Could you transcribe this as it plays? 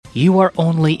You are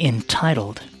only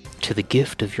entitled to the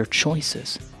gift of your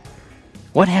choices.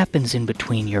 What happens in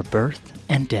between your birth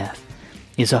and death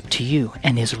is up to you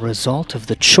and is a result of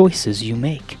the choices you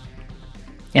make.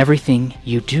 Everything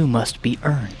you do must be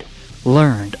earned,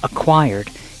 learned, acquired,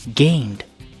 gained.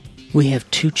 We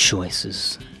have two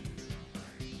choices.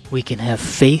 We can have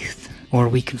faith or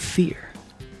we can fear.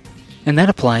 And that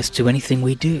applies to anything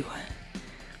we do.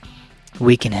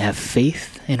 We can have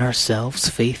faith in ourselves,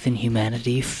 faith in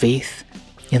humanity, faith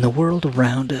in the world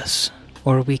around us,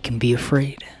 or we can be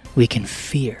afraid. We can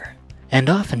fear. And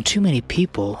often too many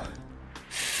people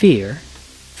fear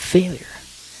failure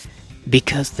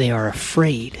because they are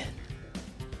afraid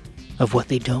of what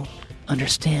they don't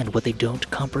understand, what they don't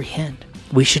comprehend.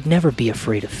 We should never be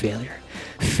afraid of failure.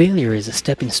 Failure is a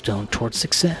stepping stone towards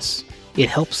success. It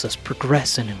helps us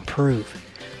progress and improve.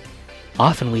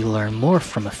 Often we learn more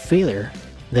from a failure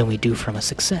than we do from a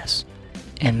success.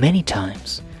 And many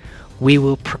times we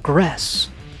will progress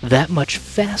that much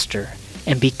faster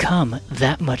and become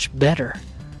that much better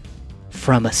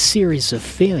from a series of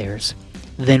failures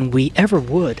than we ever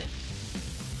would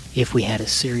if we had a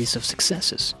series of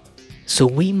successes. So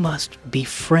we must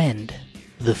befriend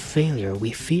the failure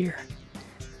we fear.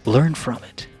 Learn from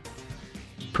it.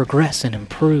 Progress and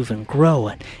improve and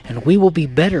grow, and we will be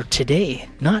better today,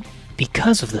 not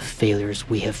because of the failures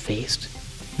we have faced,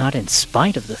 not in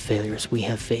spite of the failures we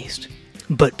have faced,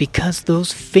 but because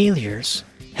those failures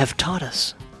have taught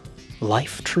us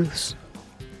life truths.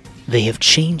 They have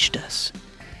changed us.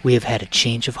 We have had a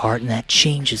change of heart, and that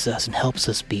changes us and helps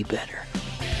us be better.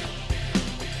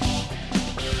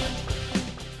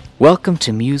 Welcome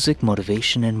to Music,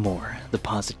 Motivation, and More, the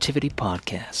Positivity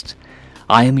Podcast.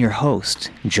 I am your host,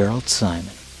 Gerald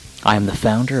Simon. I am the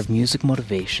founder of Music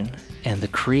Motivation and the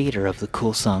creator of the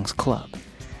Cool Songs Club.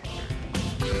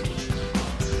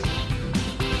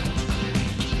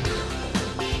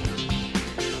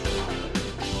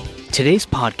 Today's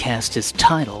podcast is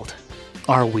titled,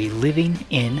 Are We Living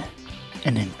in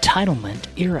an Entitlement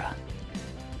Era?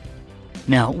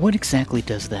 Now, what exactly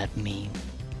does that mean?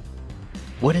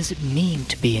 What does it mean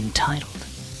to be entitled?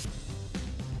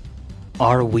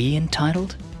 Are we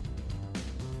entitled?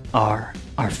 Are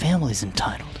our families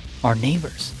entitled? Our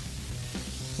neighbors?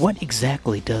 What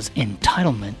exactly does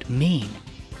entitlement mean?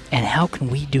 And how can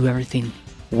we do everything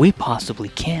we possibly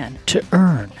can to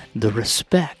earn the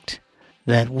respect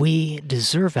that we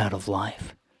deserve out of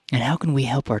life? And how can we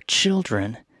help our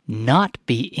children not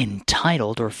be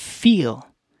entitled or feel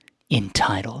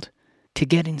entitled to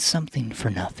getting something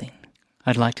for nothing?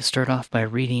 I'd like to start off by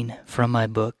reading from my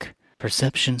book,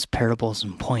 Perceptions, Parables,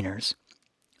 and Pointers,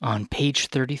 on page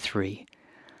 33,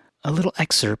 a little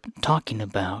excerpt talking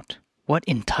about what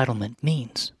entitlement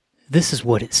means. This is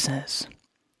what it says.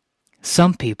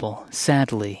 Some people,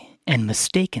 sadly and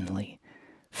mistakenly,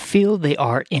 feel they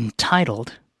are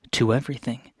entitled to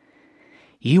everything.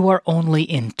 You are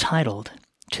only entitled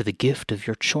to the gift of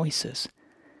your choices.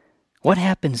 What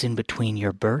happens in between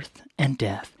your birth and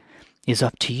death is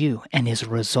up to you and is a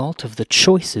result of the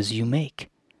choices you make.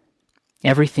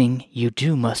 Everything you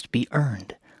do must be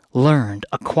earned, learned,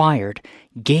 acquired,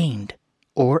 gained,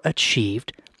 or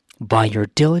achieved by your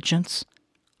diligence,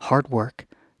 hard work,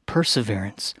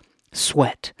 perseverance,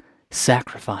 sweat,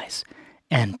 sacrifice,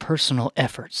 and personal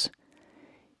efforts.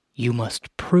 You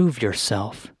must prove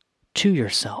yourself to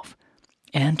yourself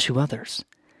and to others.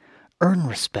 Earn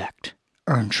respect,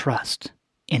 earn trust,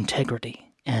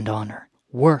 integrity, and honor.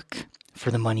 Work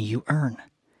for the money you earn.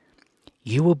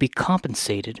 You will be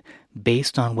compensated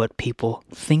based on what people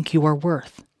think you are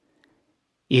worth.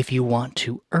 If you want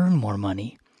to earn more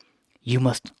money, you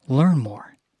must learn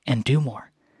more and do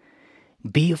more.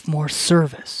 Be of more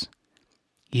service.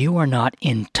 You are not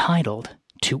entitled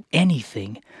to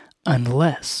anything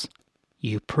unless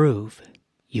you prove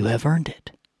you have earned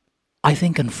it. I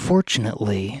think,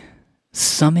 unfortunately,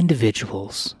 some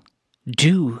individuals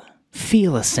do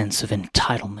feel a sense of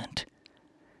entitlement,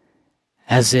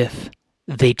 as if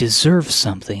they deserve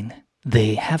something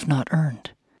they have not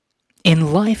earned.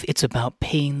 In life, it's about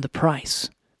paying the price.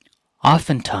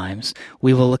 Oftentimes,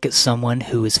 we will look at someone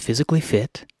who is physically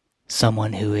fit,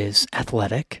 someone who is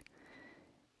athletic,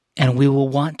 and we will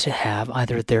want to have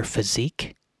either their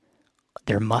physique,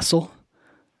 their muscle,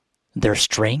 their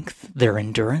strength, their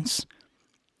endurance,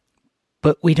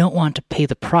 but we don't want to pay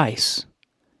the price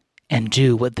and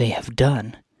do what they have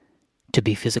done to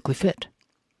be physically fit.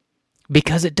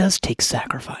 Because it does take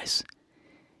sacrifice.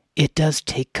 It does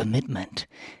take commitment.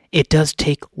 It does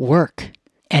take work.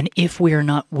 And if we are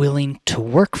not willing to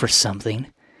work for something,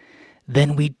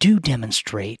 then we do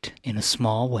demonstrate in a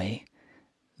small way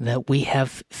that we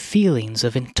have feelings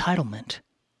of entitlement.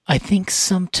 I think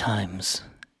sometimes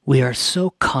we are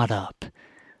so caught up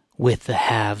with the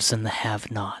haves and the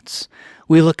have-nots.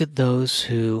 We look at those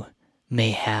who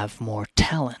may have more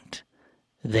talent.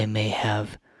 They may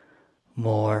have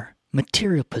more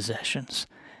material possessions.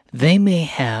 They may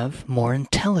have more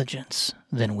intelligence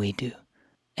than we do.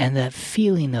 And that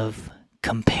feeling of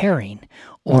comparing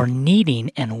or needing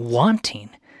and wanting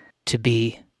to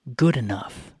be good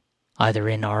enough, either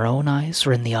in our own eyes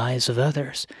or in the eyes of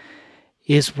others,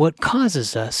 is what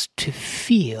causes us to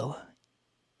feel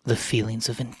the feelings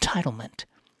of entitlement.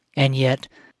 And yet,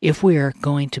 if we are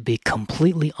going to be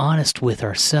completely honest with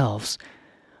ourselves,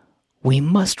 we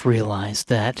must realize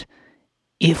that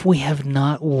if we have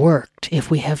not worked,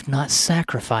 if we have not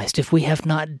sacrificed, if we have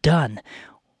not done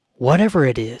whatever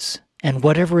it is and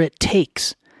whatever it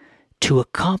takes to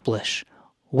accomplish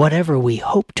whatever we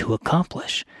hope to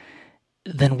accomplish,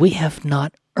 then we have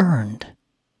not earned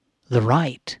the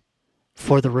right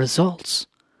for the results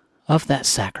of that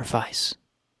sacrifice,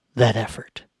 that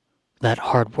effort, that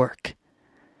hard work.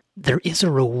 There is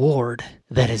a reward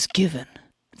that is given.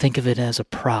 Think of it as a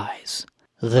prize.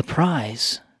 The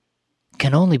prize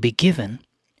can only be given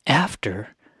after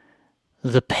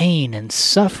the pain and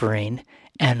suffering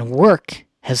and work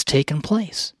has taken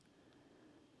place.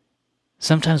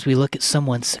 Sometimes we look at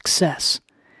someone's success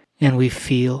and we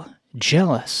feel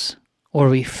jealous, or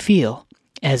we feel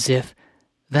as if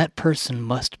that person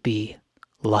must be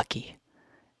lucky.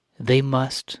 They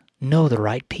must know the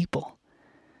right people.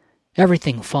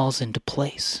 Everything falls into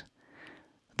place.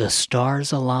 The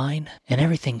stars align and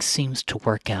everything seems to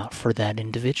work out for that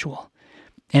individual.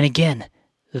 And again,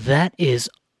 that is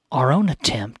our own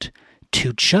attempt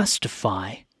to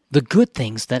justify the good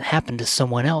things that happen to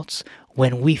someone else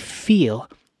when we feel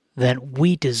that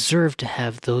we deserve to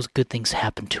have those good things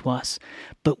happen to us,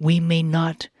 but we may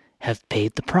not have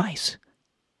paid the price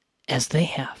as they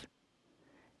have.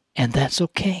 And that's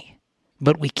okay.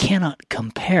 But we cannot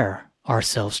compare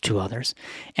ourselves to others,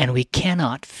 and we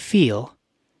cannot feel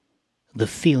the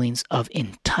feelings of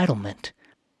entitlement.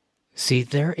 See,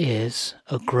 there is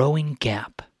a growing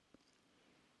gap.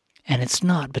 And it's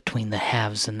not between the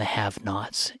haves and the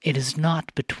have-nots. It is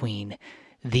not between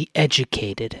the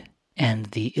educated and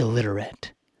the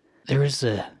illiterate. There is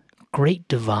a great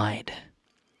divide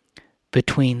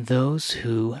between those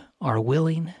who are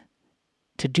willing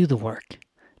to do the work,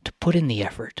 to put in the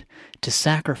effort, to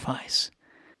sacrifice,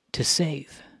 to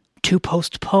save, to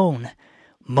postpone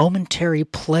momentary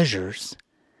pleasures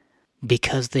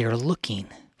because they are looking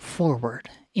forward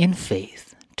in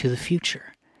faith to the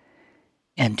future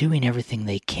and doing everything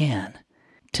they can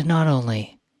to not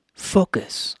only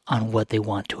focus on what they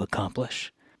want to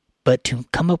accomplish, but to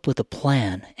come up with a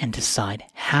plan and decide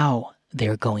how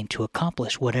they're going to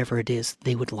accomplish whatever it is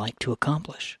they would like to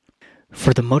accomplish.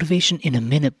 For the Motivation in a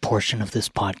Minute portion of this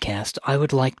podcast, I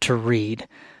would like to read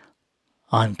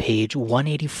on page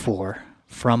 184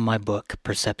 from my book,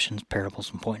 Perceptions,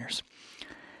 Parables, and Pointers.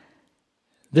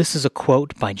 This is a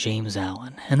quote by James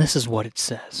Allen, and this is what it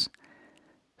says.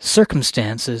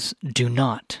 Circumstances do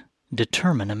not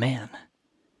determine a man.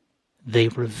 They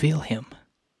reveal him.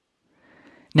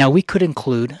 Now, we could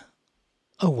include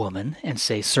a woman and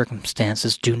say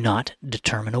circumstances do not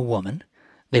determine a woman.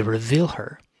 They reveal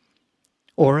her.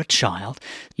 Or a child.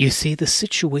 You see, the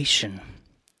situation,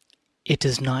 it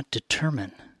does not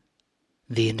determine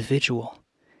the individual.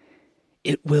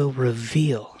 It will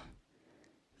reveal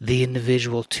the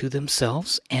individual to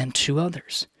themselves and to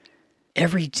others.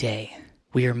 Every day,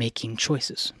 we are making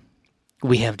choices.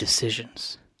 We have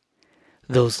decisions.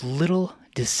 Those little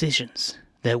decisions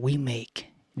that we make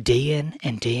day in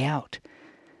and day out,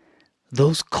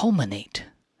 those culminate.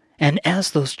 And as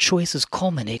those choices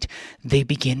culminate, they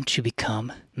begin to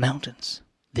become mountains.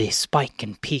 They spike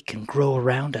and peak and grow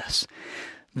around us.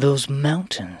 Those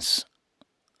mountains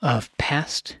of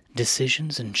past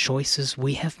decisions and choices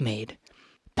we have made,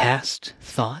 past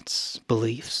thoughts,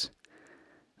 beliefs,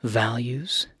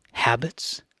 values,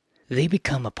 habits, they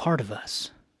become a part of us.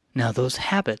 Now those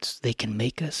habits, they can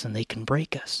make us and they can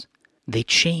break us. They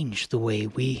change the way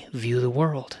we view the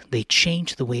world. They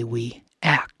change the way we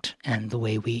act and the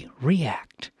way we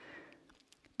react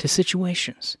to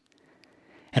situations.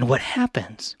 And what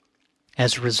happens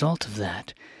as a result of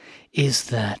that is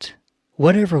that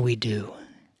whatever we do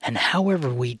and however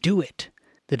we do it,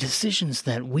 the decisions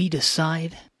that we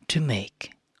decide to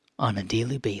make on a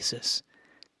daily basis,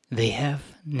 they have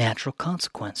natural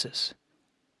consequences.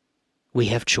 We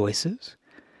have choices,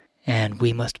 and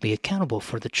we must be accountable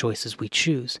for the choices we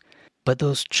choose. But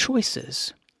those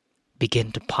choices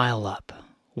begin to pile up,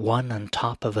 one on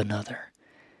top of another.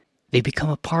 They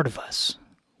become a part of us.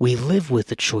 We live with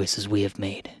the choices we have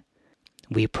made.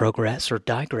 We progress or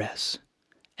digress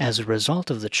as a result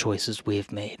of the choices we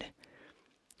have made.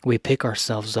 We pick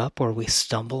ourselves up or we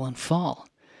stumble and fall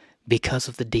because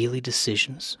of the daily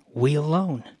decisions we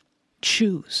alone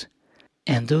choose.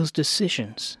 And those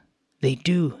decisions, they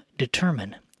do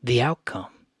determine the outcome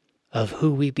of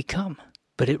who we become,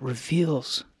 but it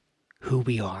reveals who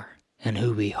we are and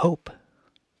who we hope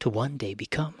to one day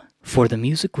become. For the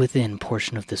Music Within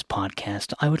portion of this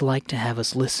podcast, I would like to have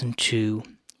us listen to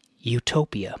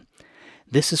Utopia.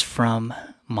 This is from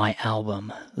my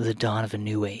album, The Dawn of a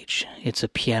New Age. It's a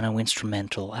piano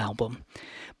instrumental album.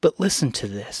 But listen to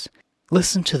this.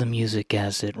 Listen to the music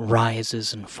as it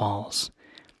rises and falls,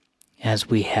 as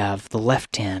we have the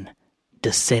left hand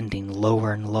descending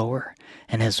lower and lower,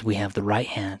 and as we have the right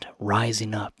hand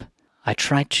rising up. I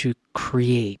tried to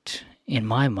create, in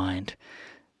my mind,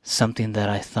 something that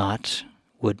I thought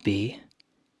would be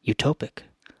utopic,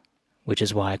 which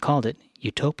is why I called it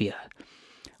Utopia.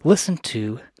 Listen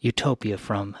to Utopia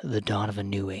from The Dawn of a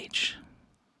New Age.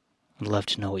 I'd love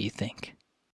to know what you think.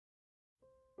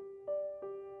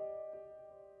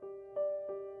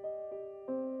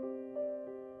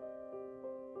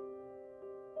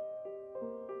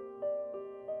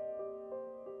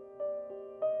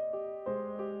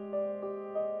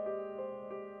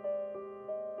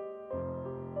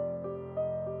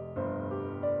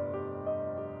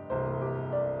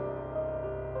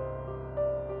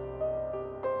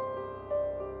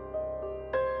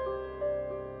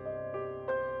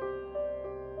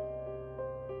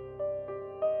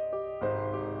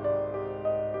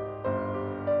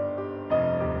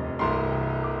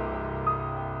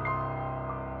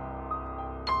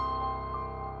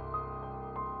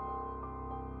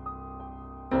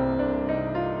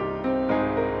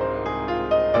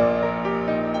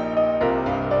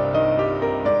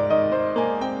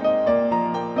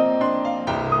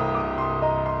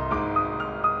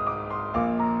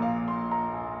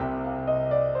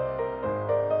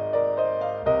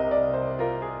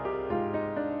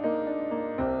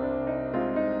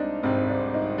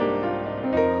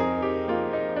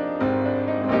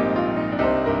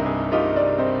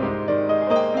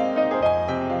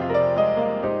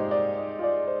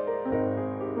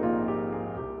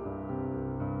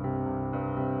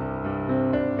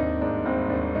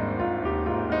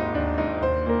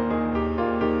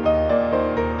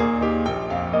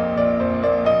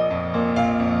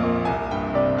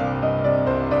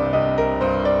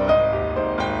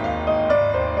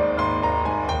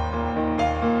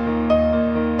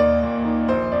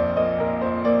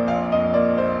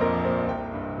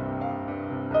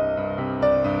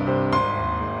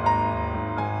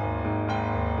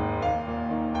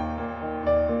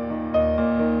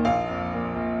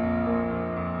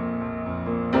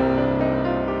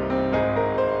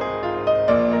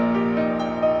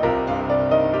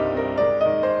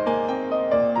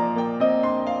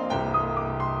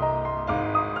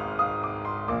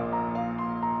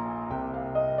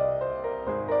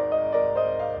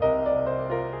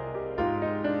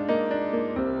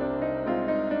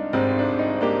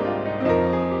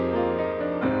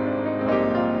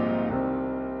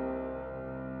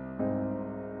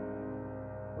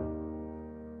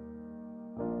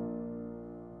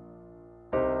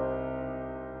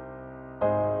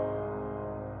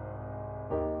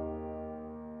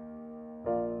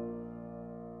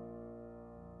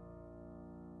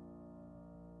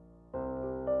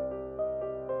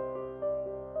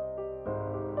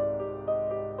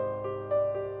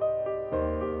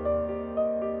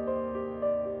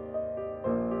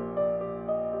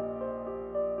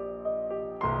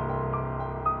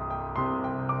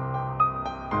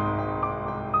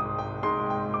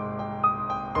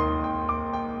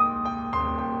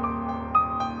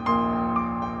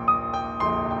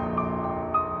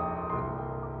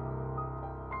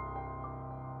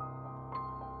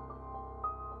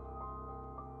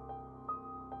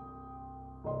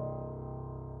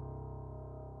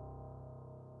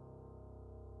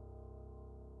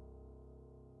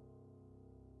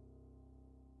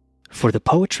 For the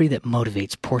Poetry That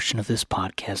Motivates portion of this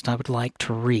podcast, I would like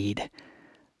to read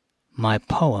my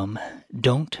poem,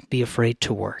 Don't Be Afraid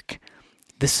to Work.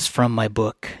 This is from my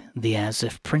book, The As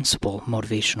If Principle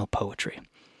Motivational Poetry.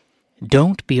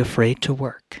 Don't be afraid to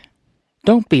work.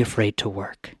 Don't be afraid to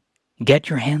work. Get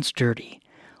your hands dirty.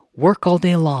 Work all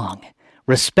day long.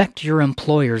 Respect your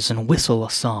employers and whistle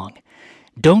a song.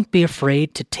 Don't be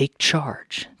afraid to take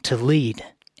charge, to lead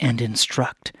and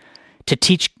instruct, to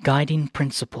teach guiding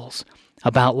principles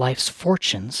about life's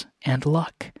fortunes and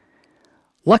luck.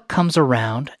 Luck comes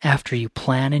around after you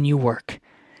plan and you work.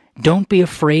 Don't be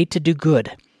afraid to do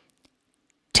good.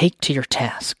 Take to your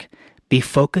task. Be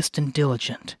focused and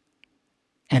diligent,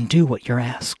 and do what you're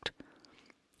asked.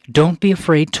 Don't be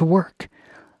afraid to work.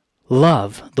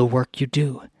 Love the work you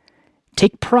do.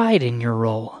 Take pride in your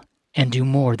role and do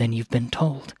more than you've been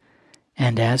told.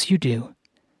 And as you do,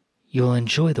 you'll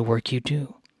enjoy the work you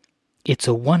do. It's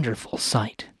a wonderful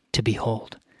sight to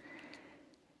behold.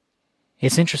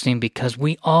 It's interesting because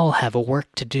we all have a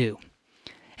work to do.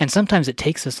 And sometimes it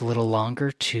takes us a little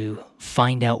longer to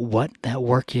find out what that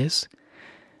work is,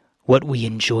 what we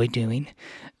enjoy doing.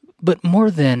 But more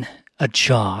than a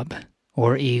job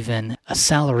or even a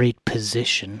salaried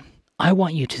position, I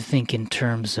want you to think in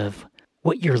terms of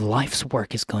what your life's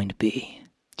work is going to be.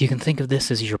 You can think of this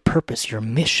as your purpose, your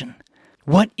mission.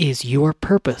 What is your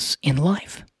purpose in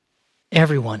life?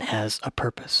 Everyone has a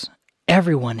purpose.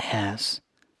 Everyone has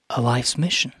a life's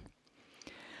mission.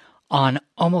 On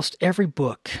almost every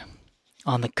book,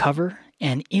 on the cover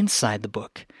and inside the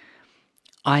book,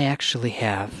 I actually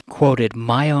have quoted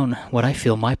my own, what I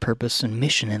feel my purpose and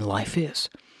mission in life is.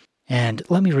 And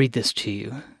let me read this to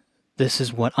you. This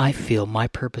is what I feel my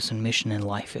purpose and mission in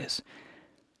life is.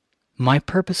 My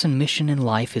purpose and mission in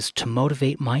life is to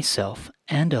motivate myself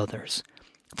and others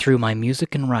through my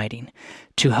music and writing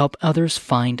to help others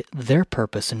find their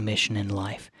purpose and mission in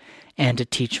life and to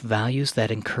teach values that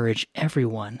encourage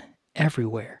everyone,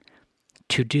 everywhere,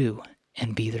 to do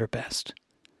and be their best.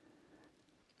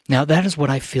 Now that is what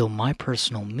I feel my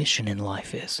personal mission in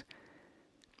life is.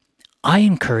 I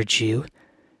encourage you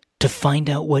to find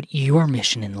out what your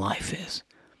mission in life is.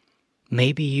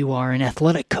 Maybe you are an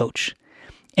athletic coach,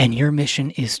 and your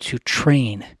mission is to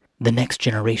train the next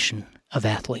generation of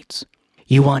athletes.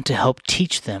 You want to help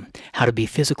teach them how to be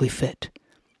physically fit,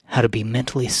 how to be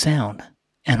mentally sound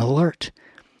and alert,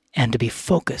 and to be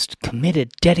focused,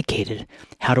 committed, dedicated,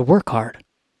 how to work hard.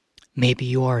 Maybe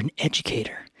you are an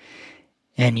educator,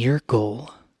 and your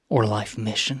goal or life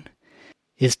mission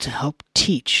is to help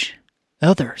teach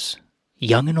others,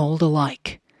 young and old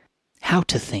alike, how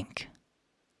to think,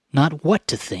 not what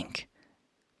to think.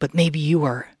 But maybe you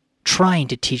are trying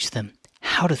to teach them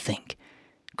how to think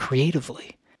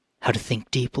creatively, how to think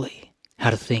deeply,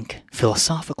 how to think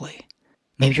philosophically.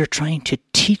 Maybe you're trying to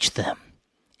teach them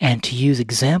and to use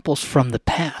examples from the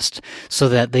past so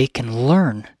that they can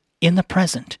learn in the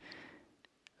present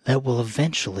that will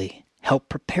eventually help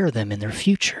prepare them in their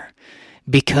future,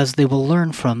 because they will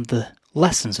learn from the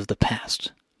lessons of the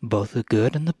past, both the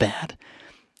good and the bad.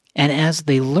 And as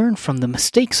they learn from the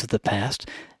mistakes of the past,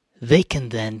 they can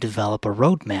then develop a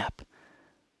roadmap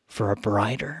for a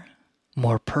brighter,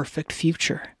 more perfect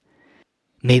future.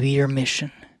 Maybe your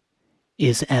mission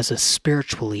is as a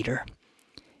spiritual leader,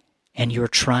 and you're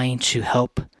trying to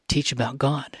help teach about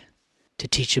God, to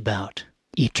teach about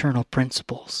eternal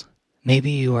principles.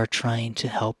 Maybe you are trying to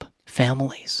help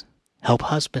families, help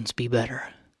husbands be better,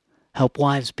 help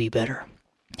wives be better,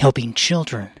 helping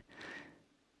children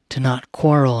to not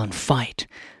quarrel and fight.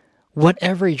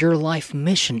 Whatever your life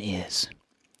mission is,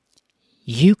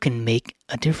 you can make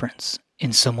a difference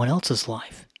in someone else's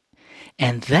life.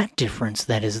 And that difference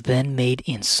that is then made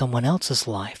in someone else's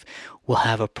life will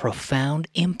have a profound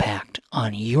impact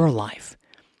on your life.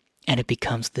 And it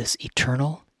becomes this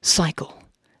eternal cycle,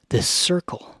 this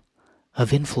circle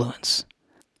of influence.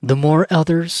 The more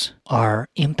others are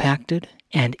impacted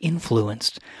and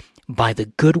influenced by the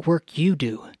good work you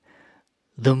do,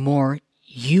 the more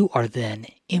you are then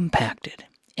impacted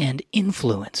and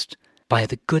influenced by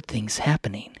the good things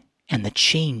happening and the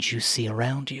change you see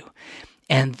around you.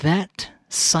 And that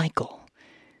cycle,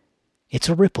 it's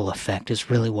a ripple effect is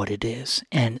really what it is.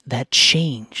 And that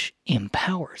change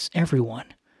empowers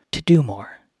everyone to do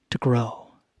more, to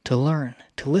grow, to learn,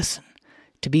 to listen,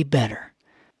 to be better.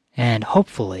 And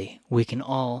hopefully we can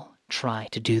all try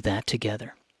to do that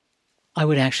together. I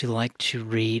would actually like to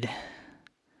read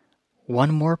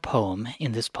one more poem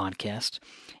in this podcast,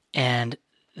 and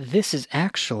this is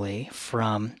actually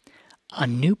from a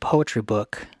new poetry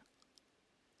book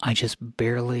I just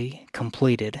barely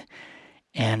completed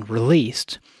and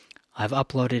released. I've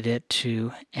uploaded it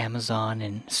to Amazon,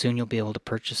 and soon you'll be able to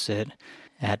purchase it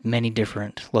at many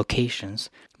different locations,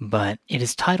 but it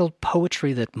is titled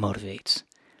Poetry That Motivates.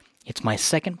 It's my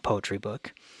second poetry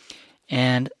book,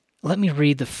 and let me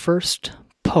read the first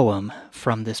poem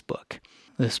from this book.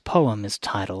 This poem is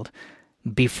titled,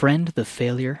 Befriend the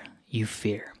Failure You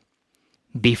Fear.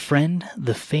 Befriend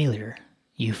the failure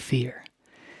you fear.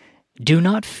 Do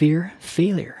not fear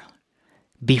failure.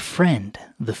 Befriend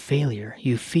the failure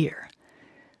you fear.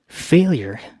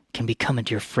 Failure can become a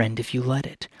dear friend if you let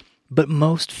it, but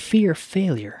most fear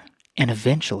failure and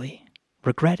eventually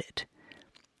regret it.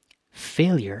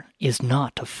 Failure is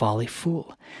not a folly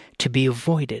fool, to be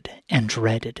avoided and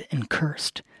dreaded and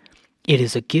cursed. It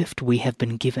is a gift we have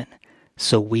been given,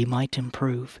 so we might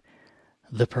improve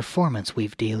the performance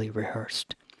we've daily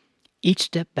rehearsed. Each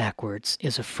step backwards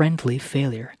is a friendly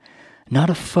failure, not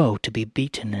a foe to be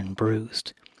beaten and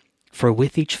bruised. For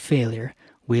with each failure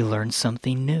we learn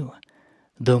something new,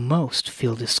 though most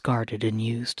feel discarded and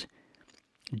used.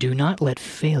 Do not let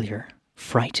failure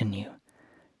frighten you.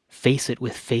 Face it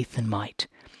with faith and might.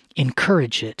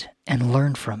 Encourage it and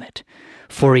learn from it,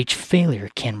 for each failure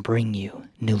can bring you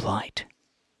new light.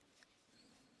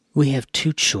 We have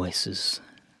two choices.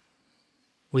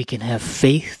 We can have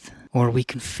faith or we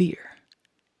can fear.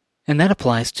 And that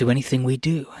applies to anything we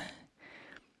do.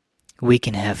 We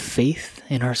can have faith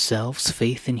in ourselves,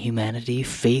 faith in humanity,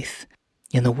 faith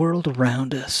in the world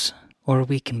around us, or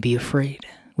we can be afraid.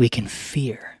 We can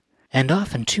fear. And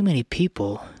often too many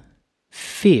people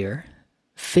fear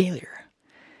failure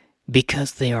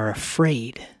because they are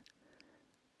afraid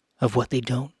of what they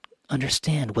don't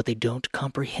understand, what they don't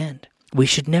comprehend. We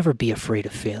should never be afraid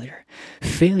of failure.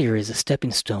 Failure is a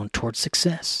stepping stone towards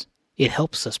success. It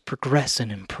helps us progress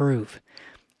and improve.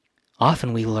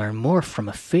 Often we learn more from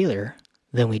a failure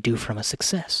than we do from a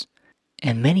success.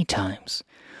 And many times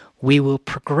we will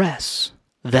progress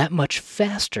that much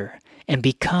faster and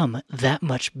become that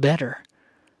much better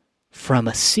from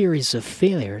a series of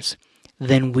failures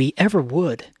than we ever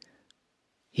would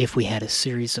if we had a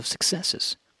series of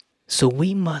successes. So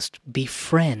we must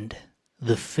befriend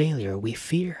the failure we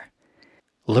fear.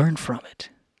 Learn from it.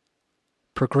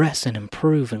 Progress and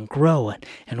improve and grow,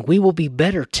 and we will be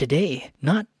better today,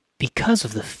 not because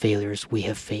of the failures we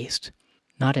have faced,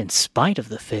 not in spite of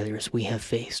the failures we have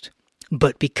faced,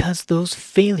 but because those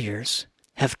failures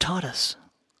have taught us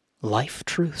life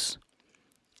truths.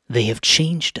 They have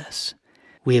changed us.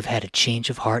 We have had a change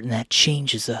of heart, and that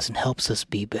changes us and helps us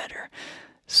be better.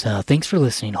 So thanks for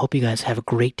listening. Hope you guys have a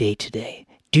great day today.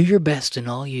 Do your best in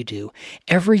all you do.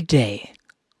 Every day,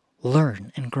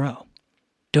 learn and grow.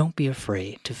 Don't be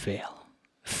afraid to fail.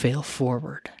 Fail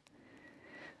forward.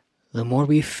 The more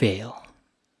we fail,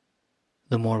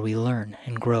 the more we learn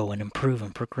and grow and improve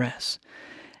and progress.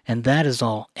 And that is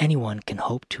all anyone can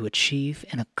hope to achieve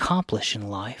and accomplish in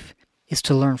life, is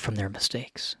to learn from their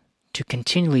mistakes, to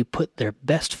continually put their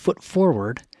best foot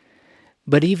forward.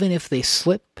 But even if they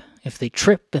slip, if they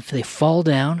trip, if they fall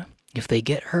down, if they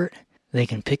get hurt, they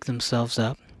can pick themselves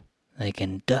up, they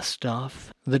can dust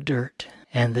off the dirt,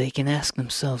 and they can ask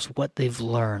themselves what they've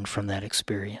learned from that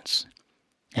experience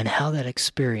and how that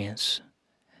experience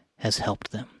has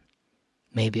helped them.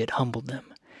 Maybe it humbled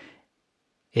them.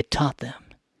 It taught them.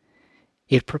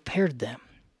 It prepared them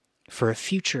for a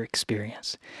future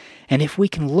experience. And if we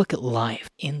can look at life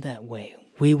in that way,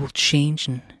 we will change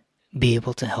and be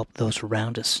able to help those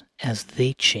around us as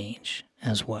they change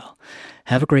as well.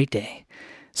 Have a great day.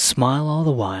 Smile all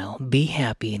the while, be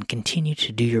happy, and continue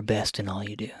to do your best in all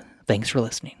you do. Thanks for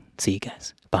listening. See you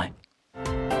guys. Bye.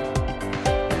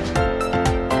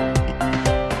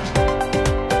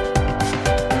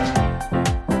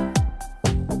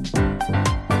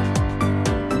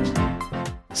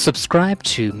 Subscribe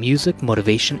to Music,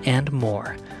 Motivation, and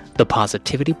More, the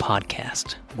Positivity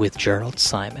Podcast with Gerald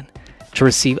Simon, to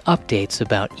receive updates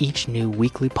about each new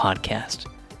weekly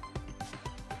podcast.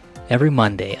 Every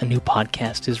Monday, a new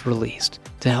podcast is released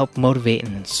to help motivate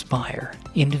and inspire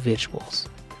individuals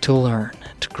to learn,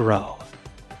 to grow,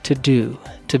 to do,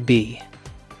 to be,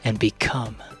 and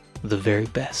become the very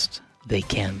best they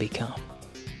can become.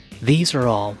 These are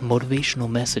all motivational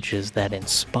messages that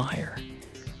inspire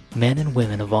men and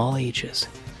women of all ages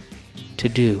to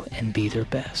do and be their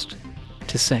best,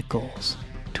 to set goals,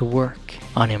 to work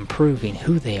on improving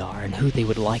who they are and who they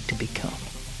would like to become.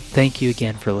 Thank you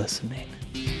again for listening.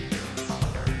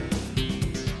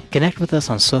 Connect with us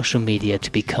on social media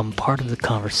to become part of the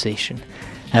conversation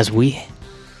as we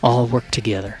all work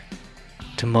together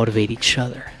to motivate each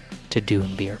other to do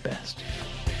and be our best.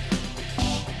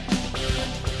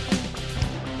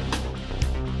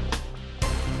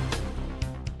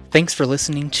 Thanks for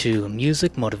listening to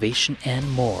Music, Motivation, and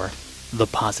More, the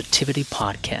Positivity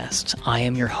Podcast. I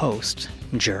am your host,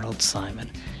 Gerald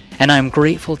Simon, and I'm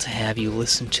grateful to have you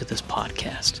listen to this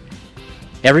podcast.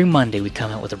 Every Monday we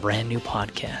come out with a brand new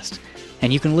podcast,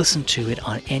 and you can listen to it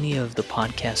on any of the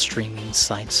podcast streaming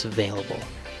sites available.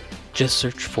 Just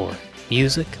search for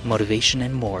Music, Motivation,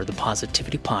 and More, the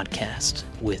Positivity Podcast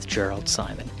with Gerald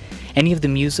Simon. Any of the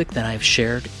music that I've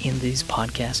shared in these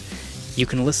podcasts, you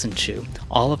can listen to.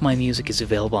 All of my music is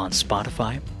available on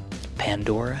Spotify,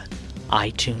 Pandora,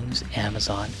 iTunes,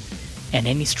 Amazon, and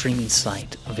any streaming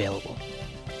site available.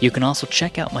 You can also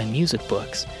check out my music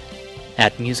books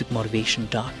at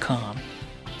musicmotivation.com.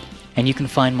 And you can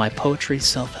find my poetry,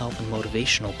 self-help, and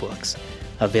motivational books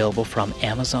available from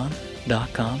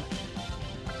Amazon.com,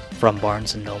 from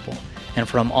Barnes & Noble, and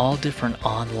from all different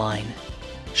online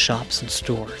shops and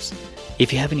stores.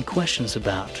 If you have any questions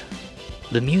about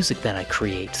the music that I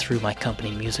create through my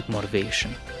company Music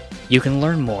Motivation, you can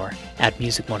learn more at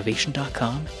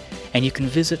musicmotivation.com, and you can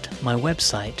visit my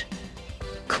website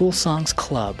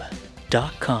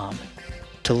coolsongsclub.com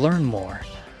to learn more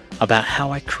about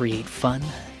how I create fun,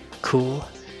 cool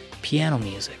piano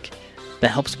music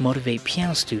that helps motivate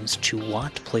piano students to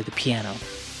want to play the piano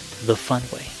the fun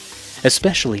way,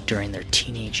 especially during their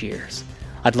teenage years.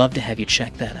 I'd love to have you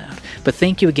check that out. But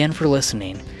thank you again for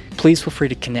listening. Please feel free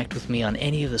to connect with me on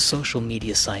any of the social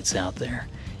media sites out there.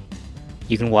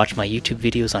 You can watch my YouTube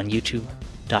videos on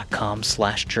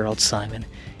youtube.com/Gerald Simon.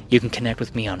 You can connect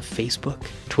with me on Facebook,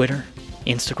 Twitter,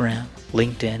 Instagram,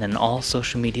 LinkedIn, and all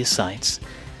social media sites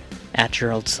at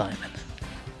Gerald Simon.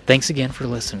 Thanks again for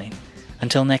listening.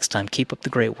 Until next time, keep up the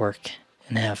great work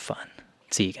and have fun.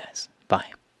 See you guys.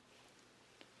 Bye.